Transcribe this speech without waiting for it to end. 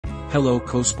Hello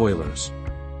co-spoilers.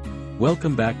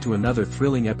 Welcome back to another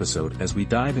thrilling episode as we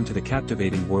dive into the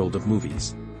captivating world of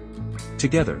movies.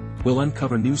 Together, we'll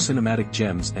uncover new cinematic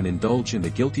gems and indulge in the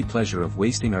guilty pleasure of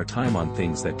wasting our time on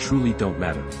things that truly don't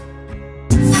matter.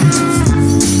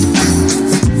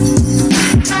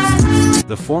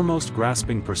 The foremost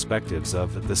grasping perspectives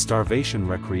of the starvation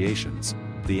recreations,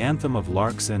 the anthem of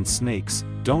larks and snakes,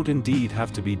 don't indeed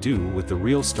have to be due with the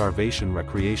real starvation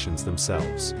recreations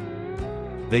themselves.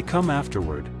 They come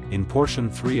afterward, in portion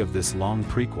 3 of this long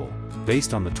prequel,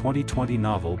 based on the 2020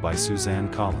 novel by Suzanne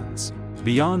Collins.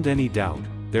 Beyond any doubt,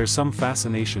 there's some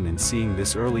fascination in seeing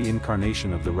this early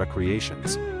incarnation of the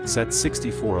recreations, set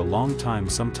 64 a long time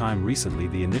sometime recently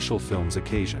the initial film's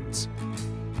occasions.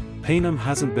 Panem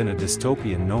hasn't been a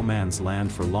dystopian no man's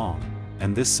land for long,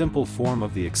 and this simple form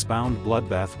of the expound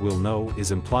bloodbath we'll know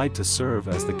is implied to serve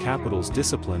as the capital's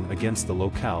discipline against the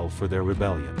locale for their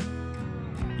rebellion.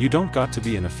 You don't got to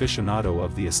be an aficionado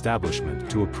of the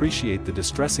establishment to appreciate the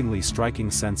distressingly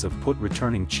striking sense of put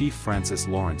returning Chief Francis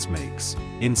Lawrence makes,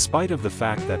 in spite of the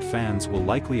fact that fans will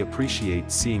likely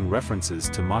appreciate seeing references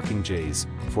to mockingjays,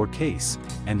 for case,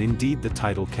 and indeed the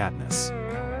title Katniss.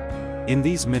 In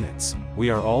these minutes, we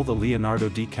are all the Leonardo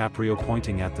DiCaprio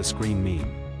pointing at the screen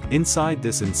meme. Inside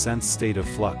this incensed state of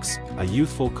flux, a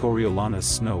youthful Coriolanus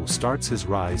Snow starts his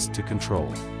rise to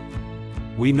control.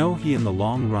 We know he in the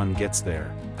long run gets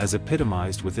there, as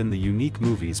epitomized within the unique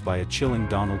movies by a chilling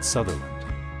Donald Sutherland.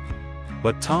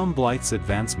 But Tom Blythe's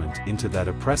advancement into that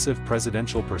oppressive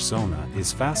presidential persona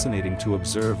is fascinating to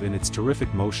observe in its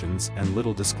terrific motions and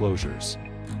little disclosures.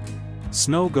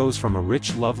 Snow goes from a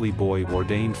rich lovely boy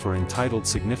ordained for entitled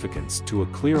significance to a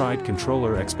clear-eyed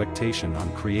controller expectation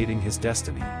on creating his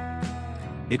destiny.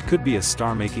 It could be a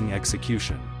star-making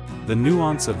execution. The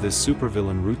nuance of this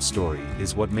supervillain root story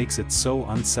is what makes it so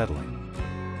unsettling.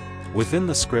 Within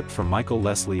the script from Michael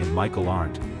Leslie and Michael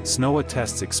Arndt, Snow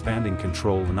attests expanding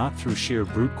control not through sheer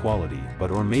brute quality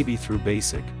but or maybe through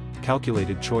basic,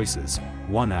 calculated choices,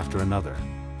 one after another.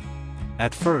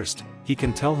 At first, he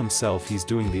can tell himself he's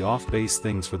doing the off-base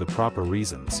things for the proper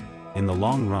reasons. In the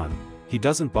long run, he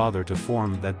doesn't bother to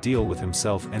form that deal with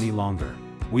himself any longer.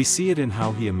 We see it in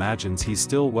how he imagines he's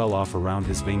still well off around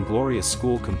his vainglorious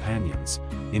school companions,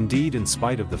 indeed in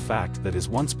spite of the fact that his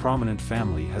once prominent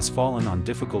family has fallen on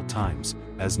difficult times,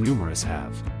 as numerous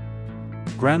have.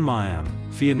 Grandma M,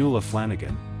 Fionnuala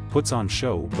Flanagan, puts on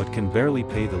show but can barely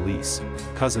pay the lease.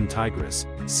 Cousin Tigress,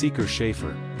 Seeker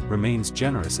Schaefer, remains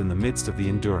generous in the midst of the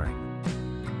enduring.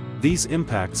 These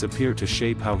impacts appear to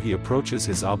shape how he approaches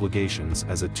his obligations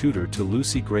as a tutor to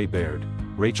Lucy Gray Baird,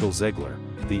 Rachel Zegler,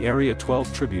 the Area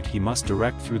 12 tribute he must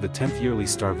direct through the 10th yearly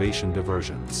starvation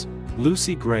diversions.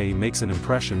 Lucy Gray makes an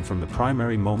impression from the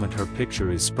primary moment her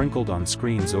picture is sprinkled on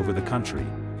screens over the country.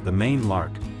 The main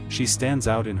lark, she stands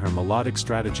out in her melodic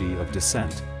strategy of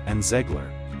descent, and Zegler,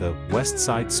 the West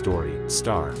Side Story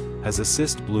star, has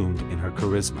assist bloomed in her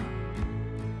charisma.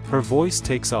 Her voice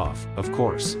takes off, of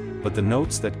course, but the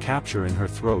notes that capture in her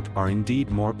throat are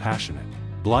indeed more passionate.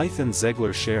 Blythe and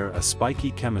Zegler share a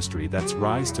spiky chemistry that's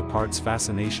rise to parts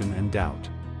fascination and doubt.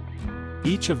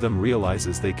 Each of them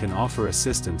realizes they can offer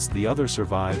assistance, the other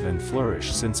survive and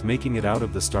flourish, since making it out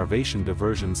of the starvation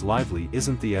diversions lively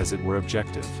isn't the as it were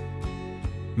objective.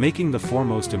 Making the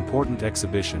foremost important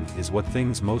exhibition is what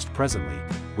things most presently,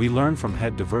 we learn from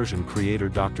head diversion creator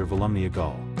Dr. Volumnia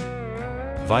Gull.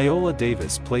 Viola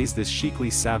Davis plays this chicly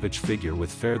savage figure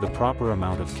with fair the proper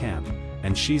amount of camp,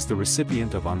 and she's the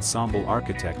recipient of ensemble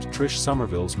architect Trish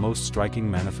Somerville's most striking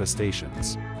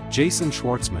manifestations. Jason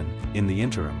Schwartzman, in the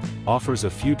interim, offers a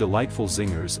few delightful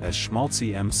zingers as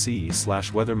schmaltzy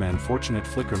MC/weatherman Fortunate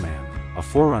Flickerman, a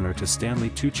forerunner to Stanley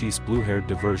Tucci's blue-haired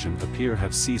diversion Appear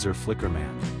Have Caesar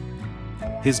Flickerman.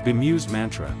 His bemused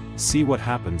mantra, "See what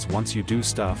happens once you do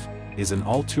stuff," is an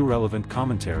all-too-relevant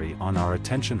commentary on our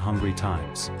attention-hungry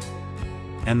times.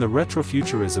 And the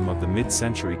retrofuturism of the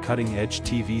mid-century cutting-edge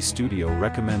TV studio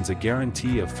recommends a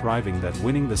guarantee of thriving that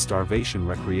winning the starvation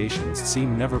recreations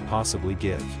seem never possibly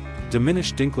give.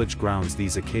 Diminished Dinklage grounds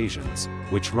these occasions,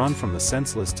 which run from the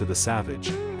senseless to the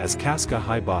savage, as Casca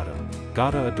High Bottom,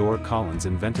 gotta adore Collins'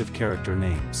 inventive character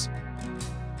names.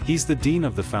 He's the dean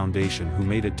of the foundation who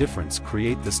made a difference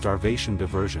create the starvation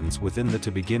diversions within the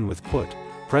to begin with put.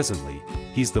 Presently,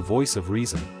 he's the voice of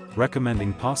reason,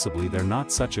 recommending possibly they're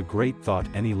not such a great thought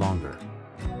any longer.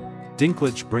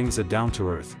 Dinklage brings a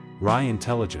down-to-earth, wry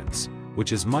intelligence,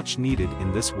 which is much needed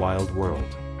in this wild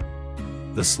world.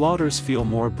 The slaughters feel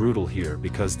more brutal here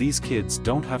because these kids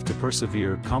don't have to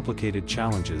persevere complicated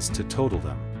challenges to total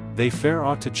them. They fair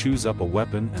ought to choose up a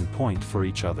weapon and point for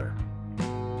each other.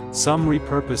 Some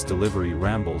repurposed delivery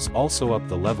rambles also up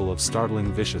the level of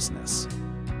startling viciousness.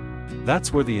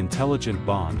 That's where the intelligent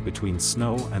bond between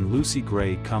Snow and Lucy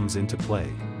Gray comes into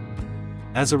play.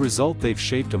 As a result, they've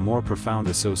shaped a more profound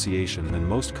association than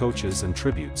most coaches and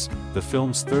tributes. The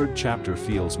film's third chapter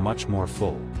feels much more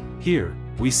full. Here,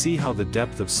 we see how the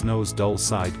depth of Snow's dull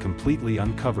side completely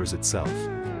uncovers itself.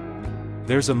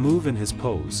 There's a move in his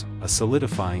pose, a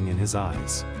solidifying in his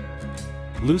eyes.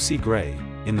 Lucy Gray,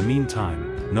 in the meantime,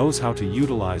 knows how to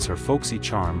utilize her folksy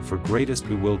charm for greatest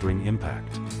bewildering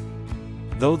impact.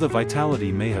 Though the vitality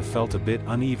may have felt a bit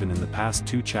uneven in the past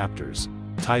 2 chapters,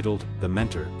 titled The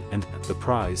Mentor and The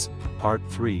Prize, Part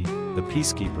 3, The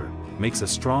Peacekeeper, makes a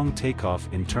strong takeoff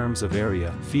in terms of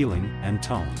area, feeling, and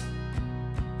tone.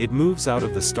 It moves out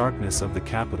of the starkness of the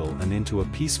capital and into a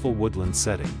peaceful woodland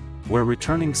setting, where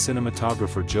returning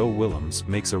cinematographer Joe Willems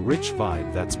makes a rich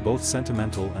vibe that's both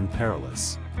sentimental and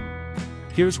perilous.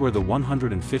 Here's where the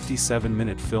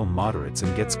 157-minute film moderates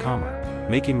and gets calmer,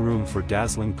 making room for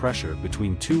dazzling pressure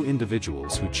between 2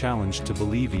 individuals who challenge to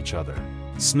believe each other.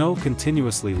 Snow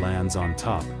continuously lands on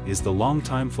top is the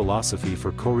longtime philosophy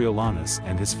for Coriolanus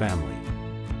and his family.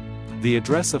 The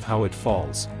address of how it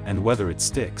falls, and whether it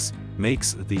sticks,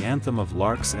 makes the Anthem of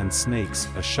Larks and Snakes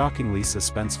a shockingly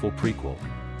suspenseful prequel.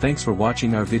 Thanks for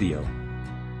watching our video.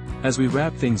 As we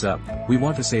wrap things up, we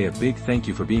want to say a big thank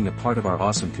you for being a part of our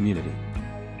awesome community.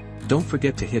 Don't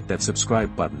forget to hit that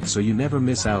subscribe button so you never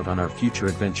miss out on our future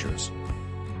adventures.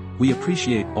 We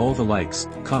appreciate all the likes,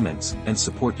 comments, and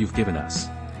support you've given us.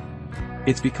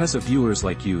 It's because of viewers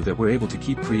like you that we're able to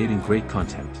keep creating great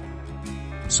content.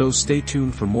 So stay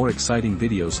tuned for more exciting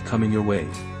videos coming your way.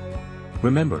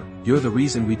 Remember, you're the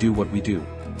reason we do what we do.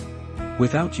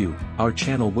 Without you, our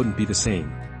channel wouldn't be the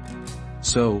same.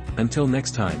 So, until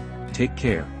next time, take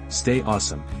care, stay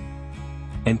awesome,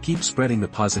 and keep spreading the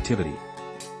positivity.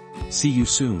 See you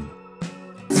soon.